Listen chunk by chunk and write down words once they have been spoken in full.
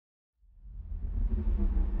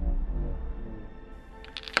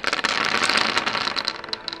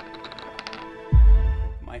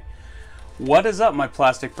What is up, my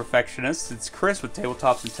plastic perfectionists? It's Chris with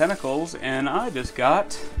Tabletops and Tentacles, and I just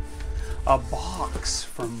got a box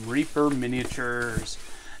from Reaper Miniatures.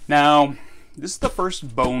 Now, this is the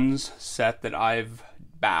first Bones set that I've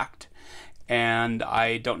backed, and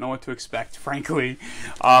I don't know what to expect, frankly.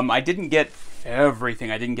 I didn't get everything.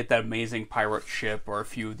 I didn't get that amazing pirate ship or a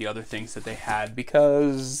few of the other things that they had,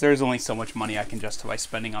 because there's only so much money I can justify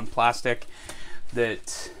spending on plastic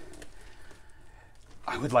that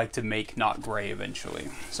I would like to make not gray eventually.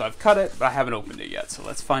 So I've cut it, but I haven't opened it yet. So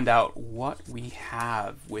let's find out what we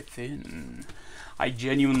have within. I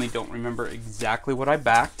genuinely don't remember exactly what I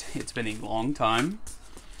backed. It's been a long time.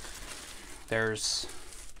 There's,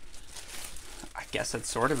 I guess it's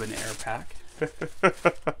sort of an air pack.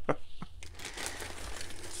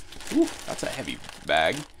 Ooh, that's a heavy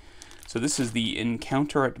bag. So this is the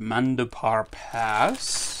Encounter at Mandopar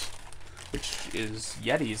Pass, which is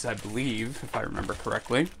Yetis, I believe, if I remember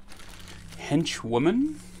correctly.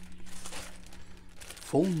 Henchwoman.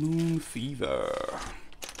 Full Moon Fever.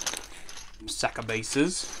 Sack of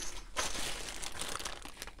bases.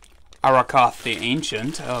 Arakath the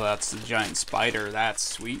Ancient. Oh, that's the giant spider. That's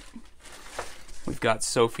sweet. We've got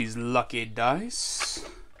Sophie's Lucky Dice.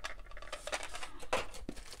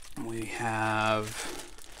 We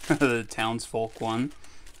have the Townsfolk one.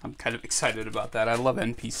 I'm kind of excited about that. I love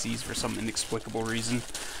NPCs for some inexplicable reason.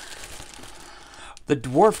 The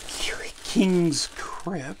Dwarf King's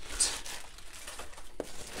Crypt.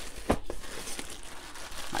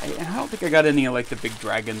 I don't think I got any like the big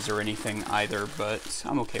dragons or anything either, but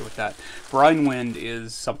I'm okay with that. Brinewind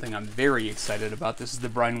is something I'm very excited about. This is the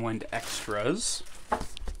Brinewind Extras.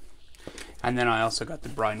 And then I also got the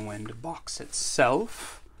Brinewind box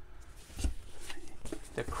itself.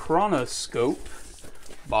 The Chronoscope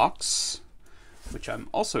box, which I'm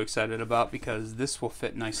also excited about because this will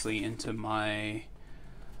fit nicely into my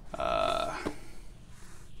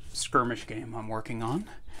skirmish game I'm working on.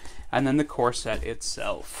 And then the core set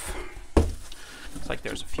itself. Looks like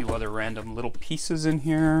there's a few other random little pieces in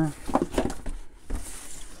here.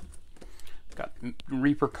 Got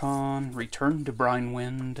Reapercon, Return to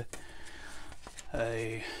Brinewind,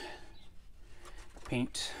 a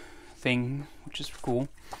paint thing, which is cool.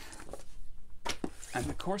 And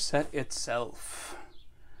the core set itself,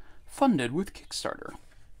 funded with Kickstarter.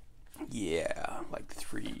 Yeah, like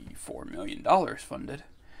 $3-4 million funded.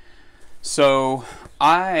 So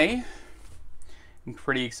I am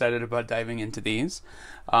pretty excited about diving into these.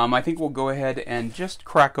 I think we'll go ahead and just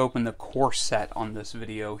crack open the core set on this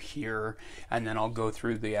video here, and then I'll go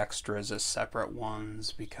through the extras as separate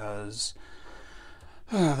ones because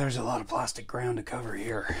there's a lot of plastic ground to cover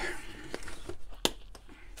here.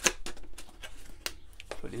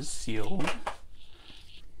 It is sealed.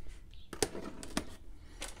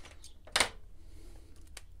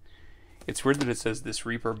 It's weird that it says this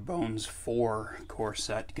Reaper Bones 4 core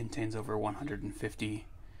set contains over 150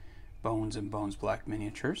 Bones and Bones Black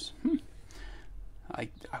miniatures. I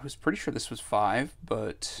was pretty sure this was 5,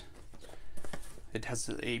 but it has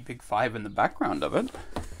a big 5 in the background of it.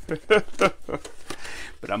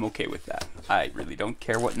 But I'm okay with that. I really don't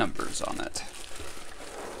care what number's on it.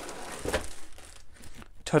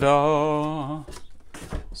 Ta-da!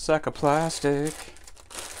 Sack of plastic.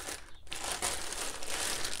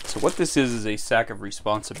 So what this is a sack of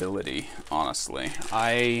responsibility, honestly.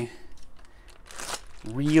 I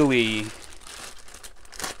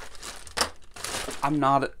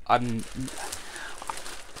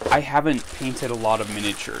haven't painted a lot of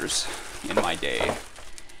miniatures in my day.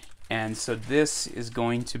 And so this is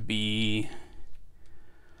going to be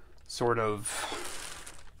sort of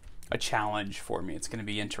a challenge for me. It's going to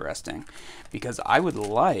be interesting because I would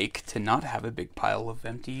like to not have a big pile of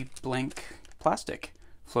empty blank plastic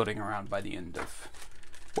floating around by the end of,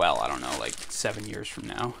 well, I don't know, like 7 years from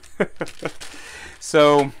now.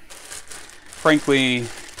 So frankly,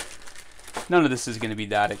 none of this is going to be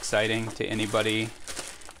that exciting to anybody.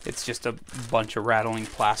 It's just a bunch of rattling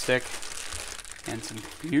plastic and some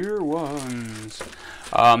clear ones.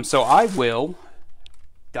 So I will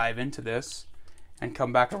dive into this and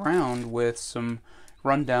come back around with some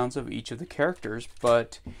rundowns of each of the characters.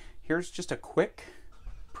 But here's just a quick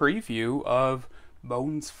preview of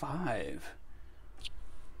Bones 5.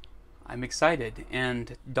 I'm excited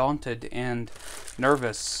and daunted and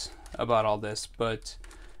nervous about all this, but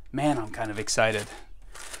man, I'm kind of excited.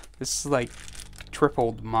 This is like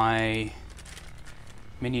tripled my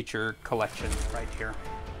miniature collection right here.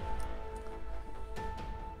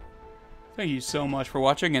 Thank you so much for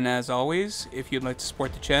watching, and as always, if you'd like to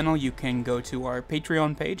support the channel, you can go to our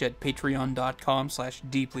Patreon page at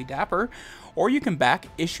patreon.com/deeplydapper, or you can back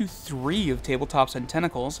issue 3 of Tabletops and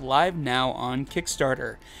Tentacles live now on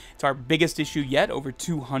Kickstarter. It's our biggest issue yet, over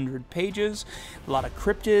 200 pages, a lot of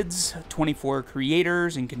cryptids, 24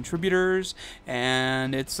 creators and contributors,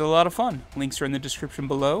 and it's a lot of fun. Links are in the description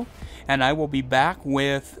below, and I will be back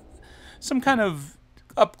with some kind of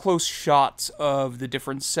up-close shots of the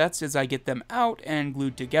different sets as I get them out and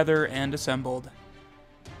glued together and assembled.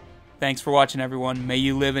 Thanks for watching, everyone. May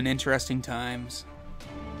you live in interesting times.